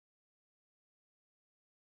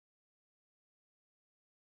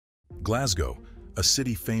Glasgow, a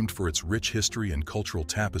city famed for its rich history and cultural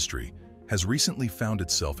tapestry, has recently found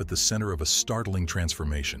itself at the center of a startling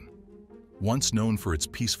transformation. Once known for its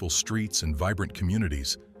peaceful streets and vibrant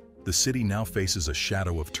communities, the city now faces a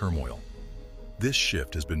shadow of turmoil. This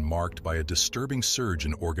shift has been marked by a disturbing surge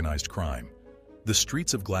in organized crime. The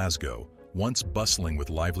streets of Glasgow, once bustling with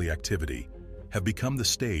lively activity, have become the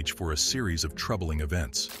stage for a series of troubling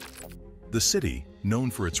events. The city, known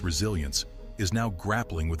for its resilience, is now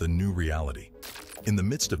grappling with a new reality. In the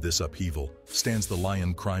midst of this upheaval stands the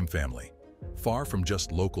Lyons Crime Family. Far from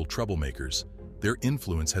just local troublemakers, their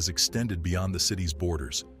influence has extended beyond the city's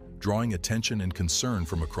borders, drawing attention and concern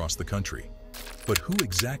from across the country. But who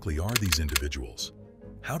exactly are these individuals?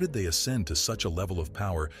 How did they ascend to such a level of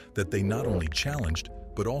power that they not only challenged,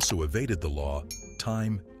 but also evaded the law,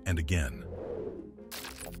 time and again?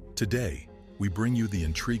 Today, we bring you the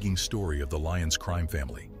intriguing story of the Lyons Crime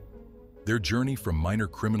Family. Their journey from minor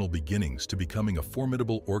criminal beginnings to becoming a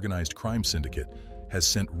formidable organized crime syndicate has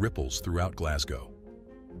sent ripples throughout Glasgow.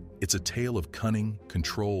 It's a tale of cunning,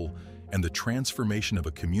 control, and the transformation of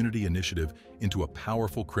a community initiative into a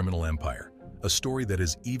powerful criminal empire, a story that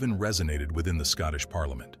has even resonated within the Scottish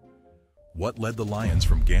Parliament. What led the Lyons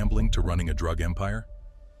from gambling to running a drug empire?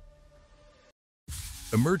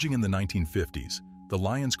 Emerging in the 1950s, the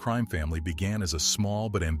Lyons Crime Family began as a small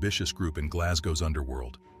but ambitious group in Glasgow's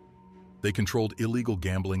Underworld. They controlled illegal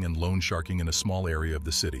gambling and loan sharking in a small area of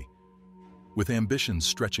the city. With ambitions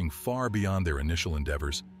stretching far beyond their initial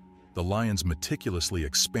endeavors, the Lyons meticulously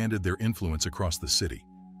expanded their influence across the city.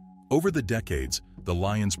 Over the decades, the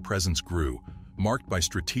Lyons' presence grew, marked by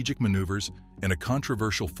strategic maneuvers and a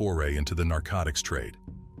controversial foray into the narcotics trade.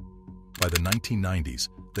 By the 1990s,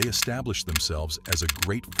 they established themselves as a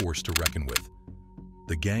great force to reckon with.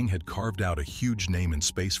 The gang had carved out a huge name and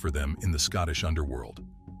space for them in the Scottish underworld.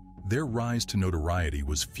 Their rise to notoriety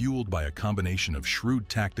was fueled by a combination of shrewd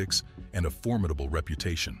tactics and a formidable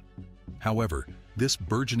reputation. However, this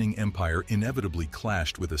burgeoning empire inevitably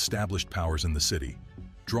clashed with established powers in the city,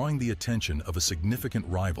 drawing the attention of a significant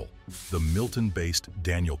rival, the Milton-based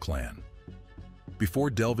Daniel clan. Before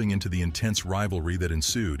delving into the intense rivalry that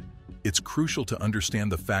ensued, it's crucial to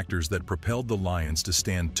understand the factors that propelled the Lyons to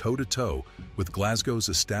stand toe-to-toe with Glasgow's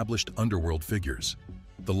established underworld figures.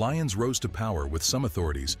 The Lyons rose to power with some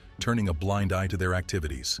authorities turning a blind eye to their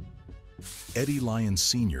activities. Eddie Lyons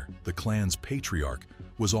Sr., the clan's patriarch,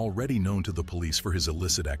 was already known to the police for his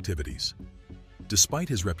illicit activities. Despite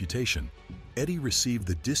his reputation, Eddie received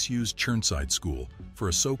the disused Chirnside School for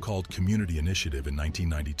a so-called community initiative in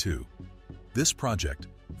 1992. This project,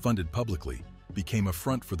 funded publicly, became a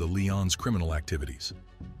front for the Lyons' criminal activities.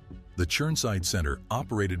 The Chirnside Center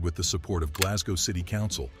operated with the support of Glasgow City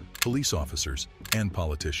Council, police officers, and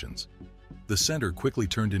politicians. The center quickly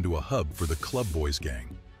turned into a hub for the Club Boys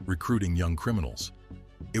gang, recruiting young criminals.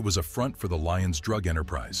 It was a front for the Lyons drug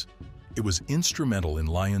enterprise. It was instrumental in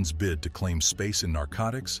Lyons' bid to claim space in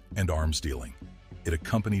narcotics and arms dealing. It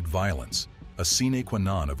accompanied violence, a sine qua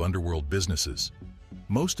non of underworld businesses.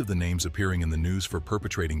 Most of the names appearing in the news for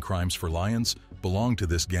perpetrating crimes for Lyons belonged to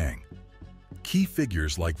this gang. Key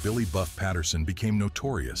figures like Billy Buff Patterson became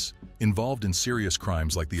notorious, involved in serious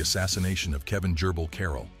crimes like the assassination of Kevin Gerbil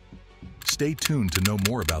Carroll. Stay tuned to know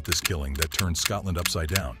more about this killing that turned Scotland upside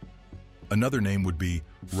down. Another name would be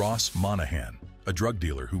Ross Monaghan, a drug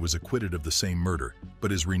dealer who was acquitted of the same murder,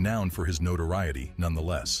 but is renowned for his notoriety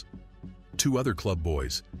nonetheless. Two other club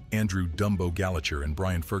boys, Andrew Dumbo Gallacher and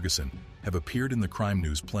Brian Ferguson, have appeared in the crime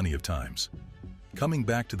news plenty of times. Coming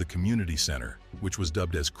back to the community center, which was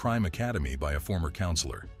dubbed as Crime Academy by a former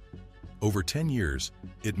counselor. Over 10 years,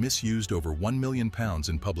 it misused over £1 million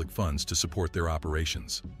in public funds to support their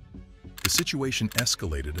operations. The situation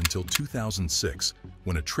escalated until 2006,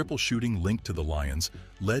 when a triple shooting linked to the Lyons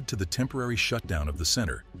led to the temporary shutdown of the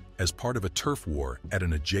center as part of a turf war at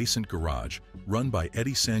an adjacent garage run by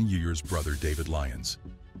Eddie Sanyer's brother David Lyons.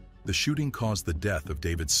 The shooting caused the death of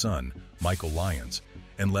David's son, Michael Lyons,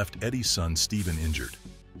 and left Eddie's son Stephen injured.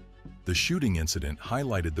 The shooting incident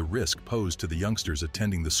highlighted the risk posed to the youngsters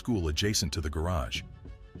attending the school adjacent to the garage.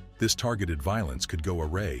 This targeted violence could go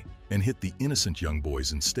awry and hit the innocent young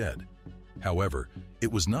boys instead. However,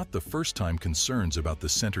 it was not the first time concerns about the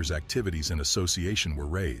center's activities and association were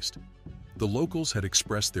raised. The locals had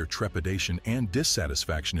expressed their trepidation and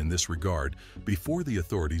dissatisfaction in this regard before the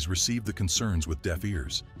authorities received the concerns with deaf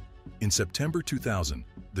ears. In September 2000,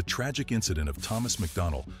 the tragic incident of Thomas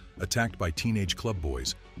McDonnell, attacked by teenage club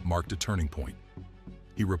boys, marked a turning point.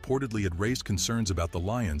 He reportedly had raised concerns about the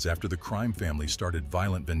Lyons after the crime family started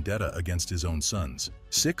violent vendetta against his own sons.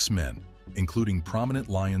 6 men, including prominent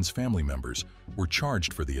Lyons family members, were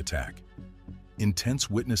charged for the attack. Intense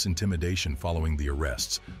witness intimidation following the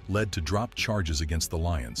arrests led to dropped charges against the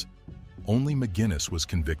Lyons. Only McGinnis was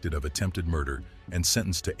convicted of attempted murder and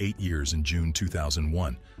sentenced to 8 years in June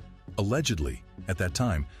 2001. Allegedly, at that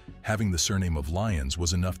time, having the surname of Lyons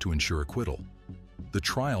was enough to ensure acquittal. The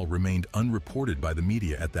trial remained unreported by the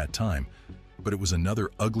media at that time, but it was another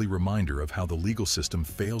ugly reminder of how the legal system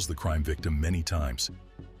fails the crime victim many times.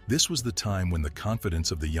 This was the time when the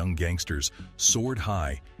confidence of the young gangsters soared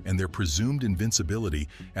high, and their presumed invincibility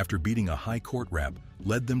after beating a high court rap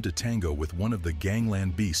led them to tango with one of the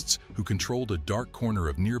gangland beasts who controlled a dark corner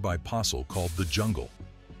of nearby Possil called the Jungle.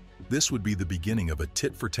 This would be the beginning of a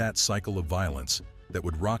tit-for-tat cycle of violence that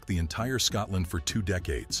would rock the entire Scotland for 2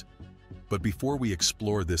 decades. But before we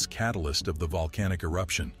explore this catalyst of the volcanic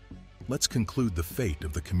eruption, let's conclude the fate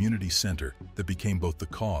of the community center that became both the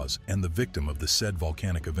cause and the victim of the said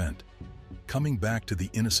volcanic event. Coming back to the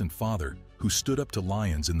innocent father who stood up to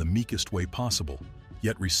Lyons in the meekest way possible,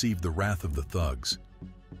 yet received the wrath of the thugs.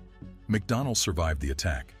 McDonald survived the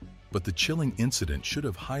attack, but the chilling incident should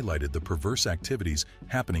have highlighted the perverse activities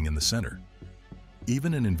happening in the center.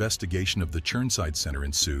 Even an investigation of the Churnside Center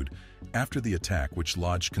ensued after the attack, which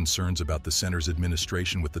lodged concerns about the center's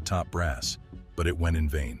administration with the top brass, but it went in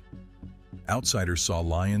vain. Outsiders saw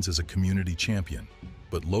Lyons as a community champion,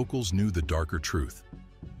 but locals knew the darker truth.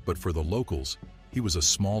 But for the locals, he was a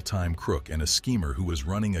small-time crook and a schemer who was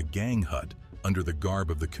running a gang hut under the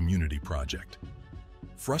garb of the community project.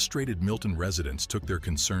 Frustrated Milton residents took their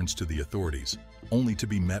concerns to the authorities, only to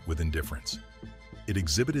be met with indifference. It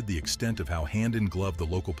exhibited the extent of how hand-in-glove the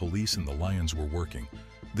local police and the Lyons were working.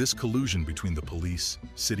 This collusion between the police,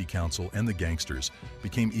 city council, and the gangsters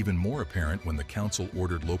became even more apparent when the council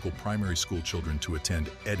ordered local primary school children to attend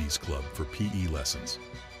Eddie's Club for PE lessons.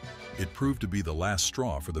 It proved to be the last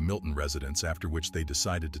straw for the Milton residents, after which they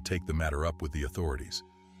decided to take the matter up with the authorities.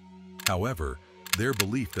 However, their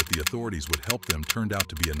belief that the authorities would help them turned out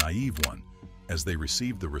to be a naive one, as they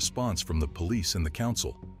received the response from the police and the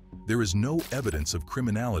council. There is no evidence of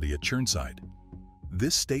criminality at Churnside.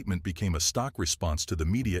 This statement became a stock response to the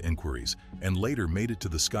media inquiries and later made it to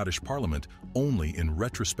the Scottish Parliament only in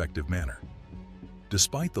retrospective manner.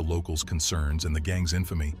 Despite the locals' concerns and the gang's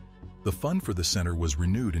infamy, the fund for the centre was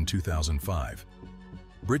renewed in 2005.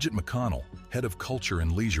 Bridget McConnell, head of culture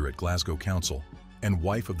and leisure at Glasgow Council and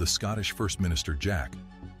wife of the Scottish First Minister Jack,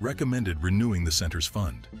 recommended renewing the centre's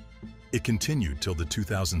fund. It continued till the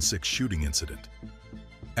 2006 shooting incident,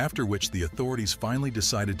 after which the authorities finally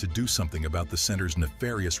decided to do something about the center's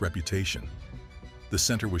nefarious reputation. The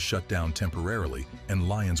center was shut down temporarily and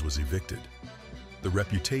Lyons was evicted. The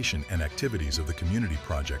reputation and activities of the community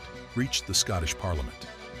project reached the Scottish Parliament.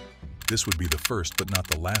 This would be the first but not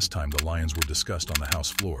the last time the Lyons were discussed on the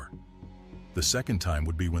House floor. The second time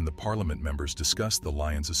would be when the Parliament members discussed the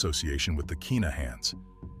Lyons association with the Kinahans.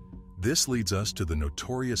 This leads us to the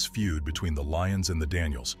notorious feud between the Lyons and the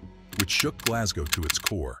Daniels, which shook Glasgow to its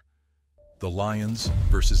core. The Lyons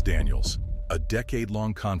versus Daniels, a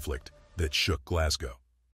decade-long conflict that shook Glasgow.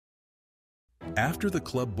 After the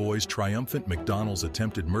club boys' triumphant McDonald's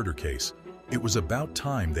attempted murder case, it was about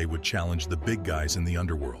time they would challenge the big guys in the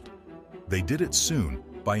underworld. They did it soon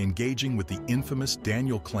by engaging with the infamous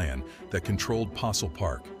Daniel clan that controlled Possil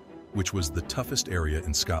Park, which was the toughest area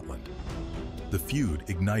in Scotland. The feud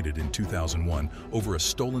ignited in 2001 over a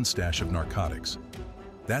stolen stash of narcotics.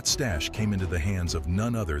 That stash came into the hands of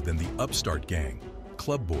none other than the upstart gang,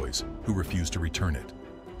 club boys, who refused to return it.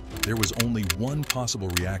 There was only one possible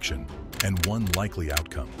reaction and one likely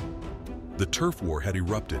outcome. The turf war had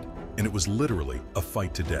erupted, and it was literally a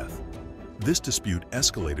fight to death. This dispute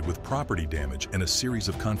escalated with property damage and a series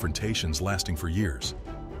of confrontations lasting for years.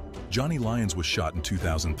 Johnny Lyons was shot in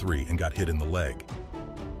 2003 and got hit in the leg.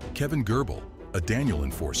 Kevin Gerbel, a Daniel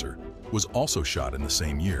enforcer, was also shot in the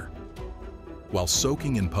same year. While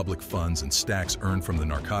soaking in public funds and stacks earned from the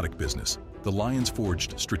narcotic business, the Lyons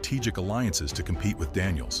forged strategic alliances to compete with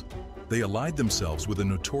Daniels. They allied themselves with a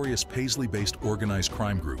notorious Paisley-based organized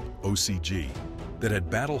crime group, OCG, that had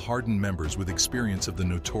battle-hardened members with experience of the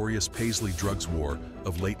notorious Paisley drugs war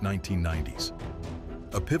of late 1990s.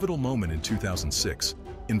 A pivotal moment in 2006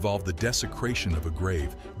 involved the desecration of a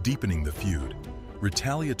grave, deepening the feud.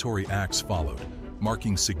 Retaliatory acts followed,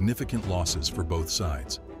 marking significant losses for both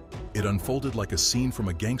sides. It unfolded like a scene from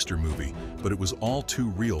a gangster movie, but it was all too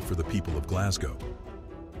real for the people of Glasgow.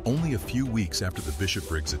 Only a few weeks after the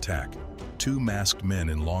Bishopbriggs attack, 2 masked men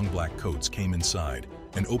in long black coats came inside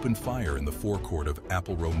and opened fire in the forecourt of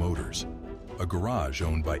Apple Row Motors, a garage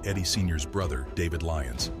owned by Eddie Sr.'s brother, David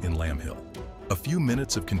Lyons, in Lambhill. A few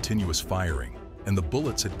minutes of continuous firing, and the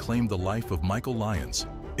bullets had claimed the life of Michael Lyons,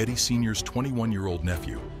 Eddie Sr.'s 21-year-old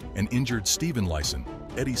nephew, and injured Stephen Lyson,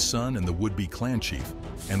 Eddie's son and the would-be clan chief,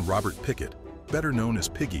 and Robert Pickett, better known as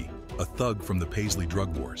Piggy, a thug from the Paisley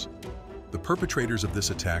drug wars. The perpetrators of this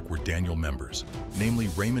attack were Daniel members, namely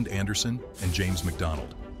Raymond Anderson and James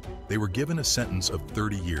McDonald. They were given a sentence of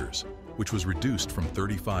 30 years, which was reduced from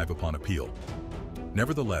 35 upon appeal.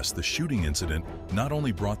 Nevertheless, the shooting incident not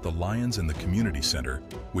only brought the Lyons and the community center,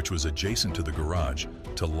 which was adjacent to the garage,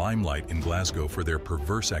 to limelight in Glasgow for their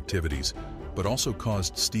perverse activities, but also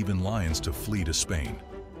caused Stephen Lyons to flee to Spain.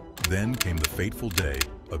 Then came the fateful day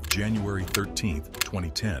of January 13,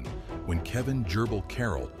 2010, when Kevin Gerbil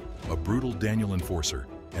Carroll, a brutal Daniel enforcer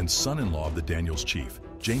and son-in-law of the Daniels chief,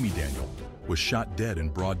 Jamie Daniel, was shot dead in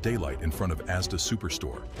broad daylight in front of Asda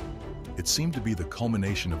Superstore. It seemed to be the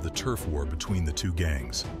culmination of the turf war between the two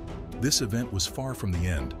gangs. This event was far from the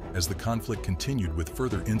end, as the conflict continued with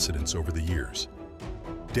further incidents over the years.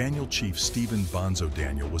 Daniel chief Stephen Bonzo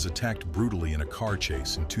Daniel was attacked brutally in a car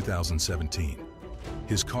chase in 2017.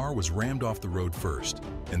 His car was rammed off the road first,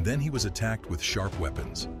 and then he was attacked with sharp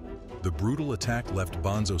weapons. The brutal attack left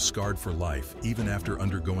Bonzo scarred for life even after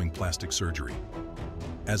undergoing plastic surgery.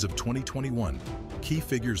 As of 2021, key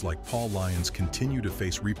figures like Paul Lyons continue to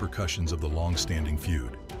face repercussions of the long-standing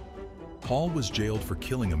feud. Paul was jailed for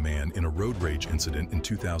killing a man in a road rage incident in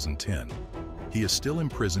 2010. He is still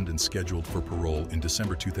imprisoned and scheduled for parole in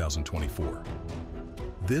December 2024.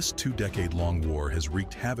 This two-decade-long war has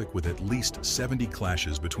wreaked havoc with at least 70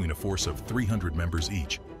 clashes between a force of 300 members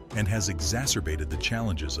each, and has exacerbated the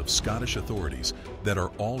challenges of Scottish authorities that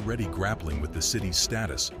are already grappling with the city's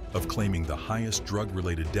status of claiming the highest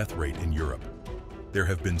drug-related death rate in Europe. There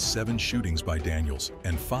have been 7 shootings by Daniels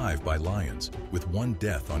and 5 by Lyons, with 1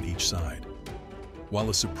 death on each side. While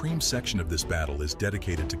a supreme section of this battle is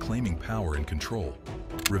dedicated to claiming power and control,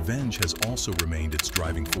 revenge has also remained its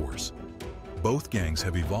driving force. Both gangs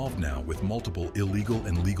have evolved now with multiple illegal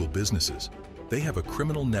and legal businesses. They have a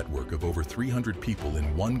criminal network of over 300 people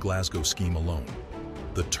in one Glasgow scheme alone.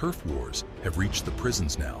 The turf wars have reached the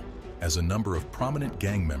prisons now, as a number of prominent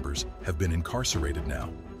gang members have been incarcerated now.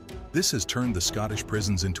 This has turned the Scottish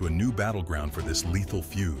prisons into a new battleground for this lethal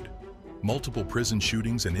feud. Multiple prison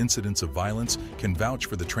shootings and incidents of violence can vouch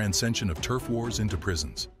for the transcension of turf wars into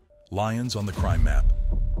prisons. Lyons on the crime map.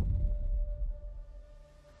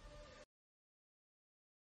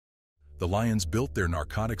 The Lyons built their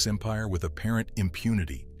narcotics empire with apparent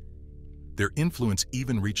impunity. Their influence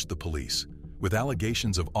even reached the police, with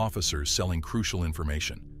allegations of officers selling crucial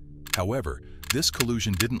information. However, this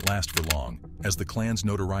collusion didn't last for long, as the clan's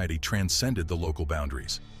notoriety transcended the local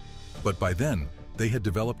boundaries. But by then, they had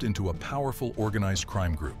developed into a powerful organized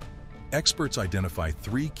crime group. Experts identify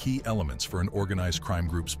 3 key elements for an organized crime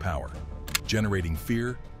group's power: generating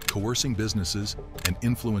fear, coercing businesses, and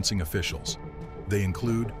influencing officials. They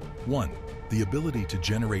include 1. The ability to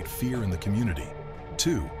generate fear in the community.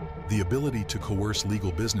 2. The ability to coerce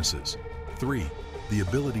legal businesses. 3. The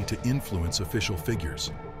ability to influence official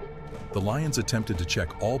figures. The Lyons attempted to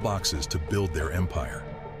check all boxes to build their empire.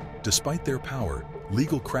 Despite their power,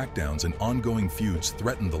 legal crackdowns and ongoing feuds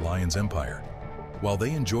threatened the Lyons empire. While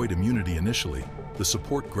they enjoyed immunity initially, the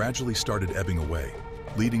support gradually started ebbing away,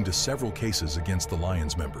 leading to several cases against the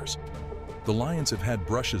Lyons members. The Lyons have had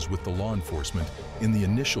brushes with the law enforcement in the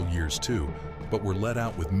initial years too, but were let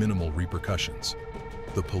out with minimal repercussions.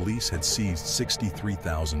 The police had seized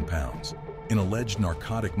 £63,000 in alleged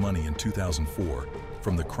narcotic money in 2004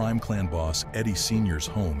 from the crime clan boss Eddie Sr.'s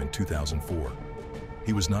home in 2004.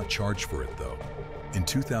 He was not charged for it though. In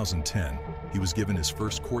 2010, he was given his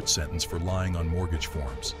first court sentence for lying on mortgage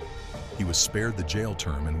forms. He was spared the jail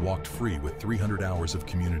term and walked free with 300 hours of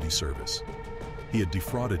community service. He had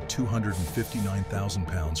defrauded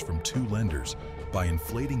 £259,000 from 2 lenders by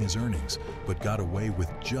inflating his earnings, but got away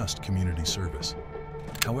with just community service.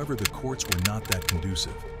 However, the courts were not that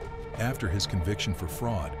conducive. After his conviction for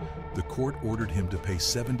fraud, the court ordered him to pay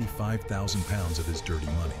 £75,000 of his dirty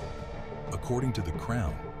money. According to the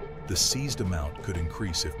Crown, the seized amount could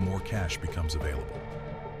increase if more cash becomes available.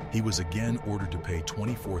 He was again ordered to pay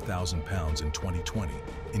 £24,000 in 2020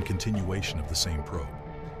 in continuation of the same probe.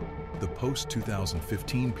 The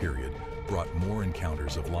post-2015 period brought more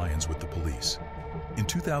encounters of Lyons with the police. In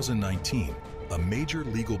 2019, a major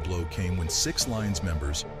legal blow came when 6 Lyons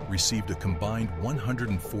members received a combined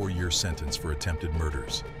 104-year sentence for attempted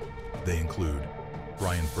murders. They include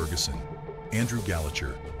Brian Ferguson, Andrew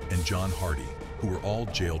Gallacher, and John Hardy, who were all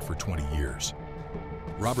jailed for 20 years.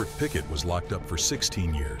 Robert Pickett was locked up for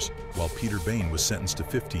 16 years, while Peter Bain was sentenced to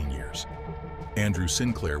 15 years. Andrew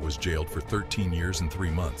Sinclair was jailed for 13 years and 3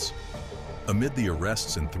 months. Amid the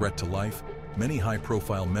arrests and threat to life, many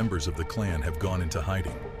high-profile members of the clan have gone into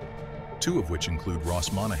hiding. two of which include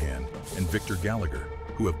Ross Monahan and Victor Gallagher,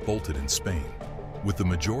 who have bolted in Spain. With the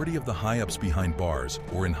majority of the high-ups behind bars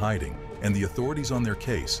or in hiding and the authorities on their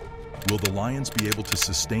case, will the Lyons be able to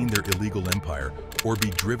sustain their illegal empire or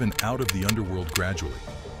be driven out of the underworld gradually?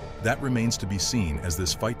 That remains to be seen as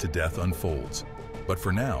this fight to death unfolds. But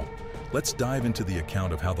for now, let's dive into the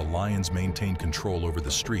account of how the Lyons maintained control over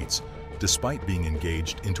the streets despite being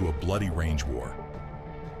engaged into a bloody range war.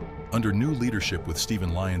 Under new leadership with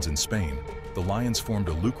Stephen Lyons in Spain, the Lyons formed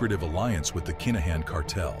a lucrative alliance with the Kinahan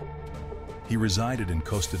cartel. He resided in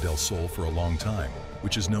Costa del Sol for a long time,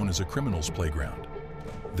 which is known as a criminal's playground.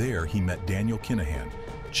 There, he met Daniel Kinahan,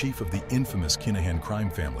 chief of the infamous Kinahan crime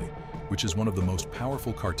family, which is one of the most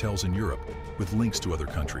powerful cartels in Europe, with links to other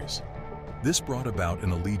countries. This brought about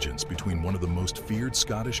an allegiance between one of the most feared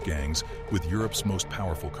Scottish gangs with Europe's most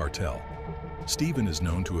powerful cartel. Stephen is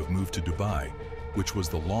known to have moved to Dubai, which was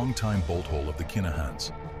the longtime bolt hole of the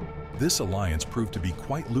Kinahans. This alliance proved to be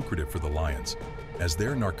quite lucrative for the Lyons, as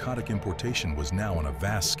their narcotic importation was now on a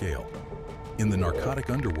vast scale. In the narcotic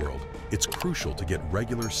underworld, it's crucial to get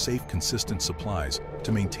regular, safe, consistent supplies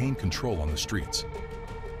to maintain control on the streets.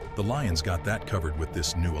 The Lyons got that covered with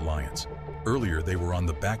this new alliance. Earlier, they were on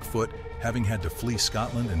the back foot, having had to flee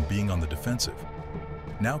Scotland and being on the defensive.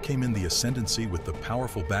 Now came in the ascendancy with the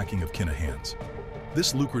powerful backing of Kinahans.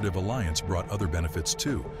 This lucrative alliance brought other benefits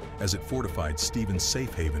too, as it fortified Stephen's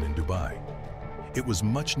safe haven in Dubai. It was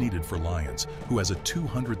much needed for Lyons, who has a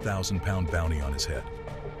 £200,000 bounty on his head.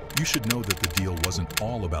 You should know that the deal wasn't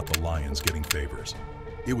all about the Lyons getting favors.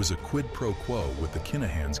 It was a quid pro quo with the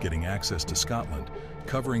Kinahans getting access to Scotland,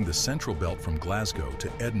 covering the central belt from Glasgow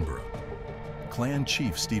to Edinburgh. Clan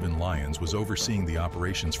chief Stephen Lyons was overseeing the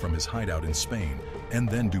operations from his hideout in Spain and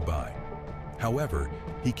then Dubai. However,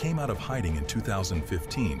 he came out of hiding in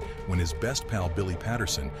 2015 when his best pal Billy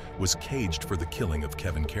Patterson was caged for the killing of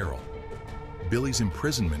Kevin Carroll. Billy's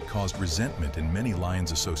imprisonment caused resentment in many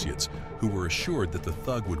Lyons associates who were assured that the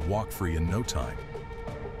thug would walk free in no time.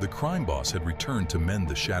 The crime boss had returned to mend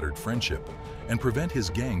the shattered friendship and prevent his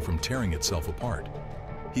gang from tearing itself apart.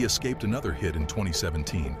 He escaped another hit in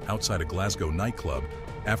 2017 outside a Glasgow nightclub,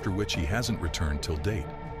 after which he hasn't returned till date.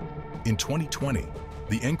 In 2020,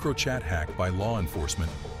 the EncroChat hack by law enforcement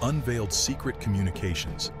unveiled secret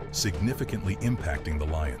communications, significantly impacting the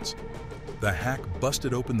Lyons. The hack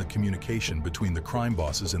busted open the communication between the crime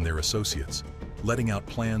bosses and their associates, letting out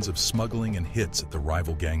plans of smuggling and hits at the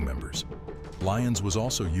rival gang members. Lyons was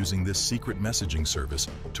also using this secret messaging service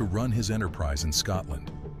to run his enterprise in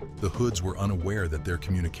Scotland. The Hoods were unaware that their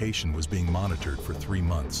communication was being monitored for 3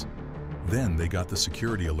 months. Then they got the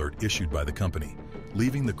security alert issued by the company,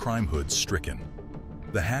 leaving the crime hoods stricken.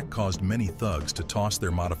 The hack caused many thugs to toss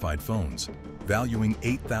their modified phones, valuing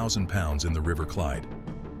 £8,000 in the River Clyde.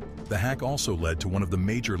 The hack also led to one of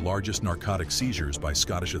the largest narcotic seizures by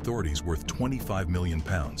Scottish authorities worth £25 million.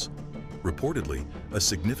 Reportedly, a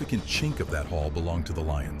significant chink of that haul belonged to the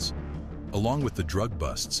Lyons. Along with the drug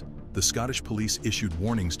busts, the Scottish police issued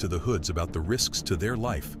warnings to the Hoods about the risks to their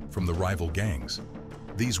life from the rival gangs.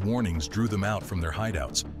 These warnings drew them out from their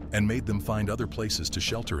hideouts and made them find other places to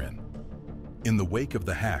shelter in. In the wake of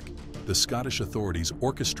the hack, the Scottish authorities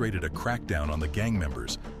orchestrated a crackdown on the gang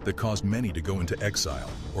members that caused many to go into exile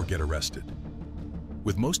or get arrested.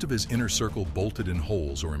 With most of his inner circle bolted in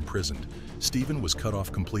holes or imprisoned, Stephen was cut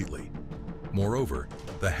off completely. Moreover,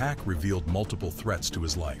 the hack revealed multiple threats to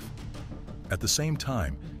his life. At the same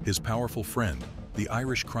time, his powerful friend, the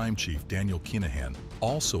Irish crime chief Daniel Kinahan,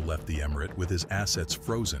 also left the emirate with his assets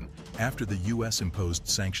frozen after the US imposed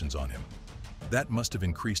sanctions on him. That must have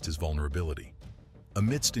increased his vulnerability.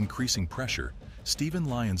 Amidst increasing pressure, Stephen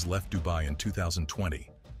Lyons left Dubai in 2020,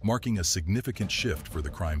 marking a significant shift for the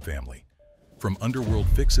crime family. From underworld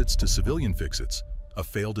fix-its to civilian fix-its, a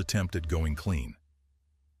failed attempt at going clean.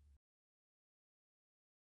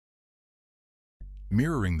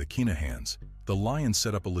 Mirroring the Kinahans, the Lyons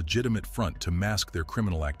set up a legitimate front to mask their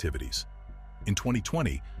criminal activities. In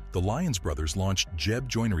 2020, the Lyons brothers launched Jeb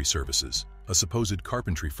Joinery Services, a supposed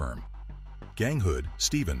carpentry firm. Gang hood,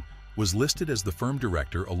 Stephen, was listed as the firm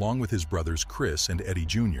director along with his brothers Chris and Eddie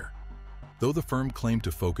Jr. Though the firm claimed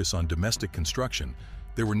to focus on domestic construction,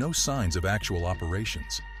 there were no signs of actual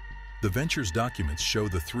operations. The venture's documents show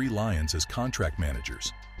the three Lyons as contract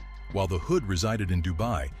managers. While the Hood resided in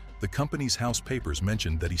Dubai, the company's house papers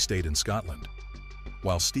mentioned that he stayed in Scotland.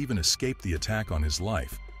 While Stephen escaped the attack on his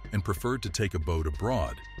life and preferred to take a boat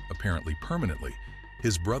abroad, apparently permanently,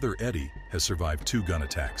 his brother Eddie has survived 2 gun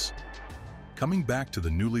attacks. Coming back to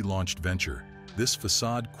the newly launched venture, this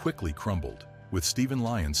facade quickly crumbled, with Stephen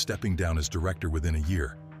Lyons stepping down as director within a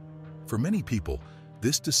year. For many people,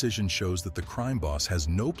 This decision shows that the crime boss has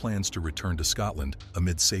no plans to return to Scotland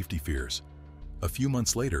amid safety fears. A few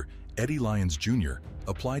months later, Eddie Lyons Jr.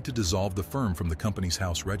 applied to dissolve the firm from the company's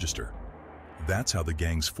house register. That's how the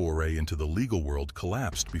gang's foray into the legal world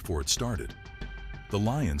collapsed before it started. The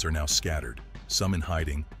Lyons are now scattered, some in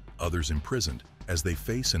hiding, others imprisoned, as they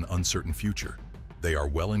face an uncertain future. They are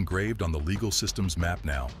well engraved on the legal system's map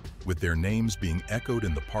now, with their names being echoed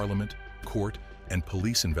in the parliament, court, and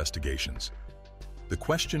police investigations. The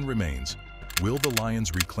question remains, will the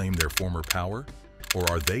Lyons reclaim their former power, or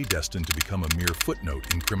are they destined to become a mere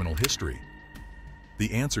footnote in criminal history?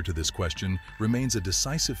 The answer to this question remains a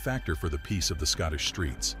decisive factor for the peace of the Scottish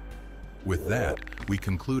streets. With that, we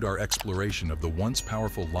conclude our exploration of the once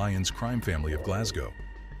powerful Lyons crime family of Glasgow.